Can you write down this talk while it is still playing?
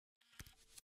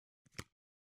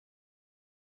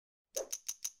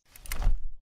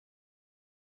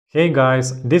Hey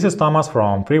guys, this is Thomas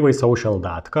from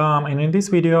freewaysocial.com, and in this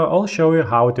video I'll show you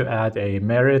how to add a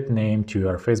married name to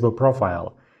your Facebook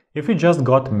profile. If you just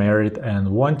got married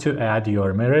and want to add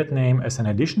your married name as an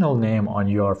additional name on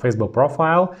your Facebook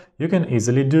profile, you can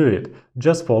easily do it.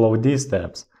 Just follow these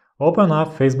steps. Open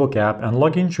up Facebook app and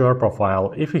log into your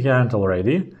profile if you haven't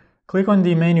already. Click on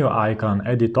the menu icon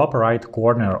at the top right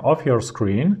corner of your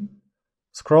screen.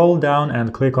 Scroll down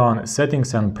and click on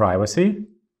Settings and Privacy.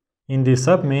 In the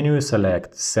submenu,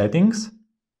 select Settings.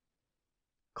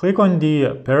 Click on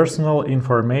the Personal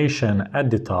Information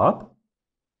at the top.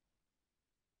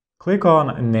 Click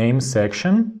on Name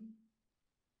section.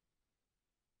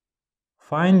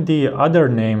 Find the Other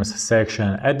Names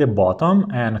section at the bottom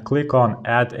and click on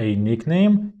Add a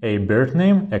nickname, a birth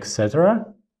name,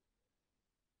 etc.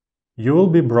 You will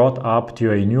be brought up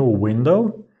to a new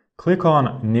window. Click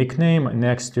on Nickname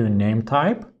next to Name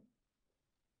Type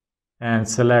and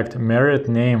select Married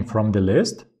Name from the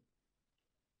list.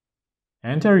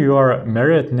 Enter your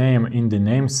married name in the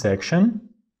Name section.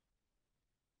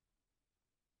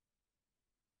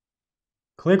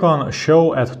 Click on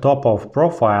Show at top of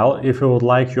profile if you would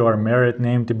like your married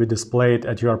name to be displayed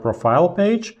at your profile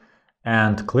page,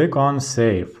 and click on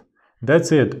Save.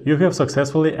 That's it, you have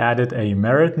successfully added a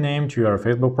married name to your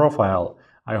Facebook profile.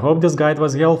 I hope this guide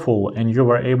was helpful and you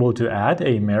were able to add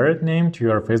a married name to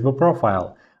your Facebook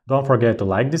profile. Don't forget to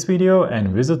like this video and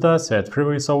visit us at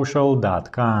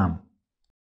freewaysocial.com.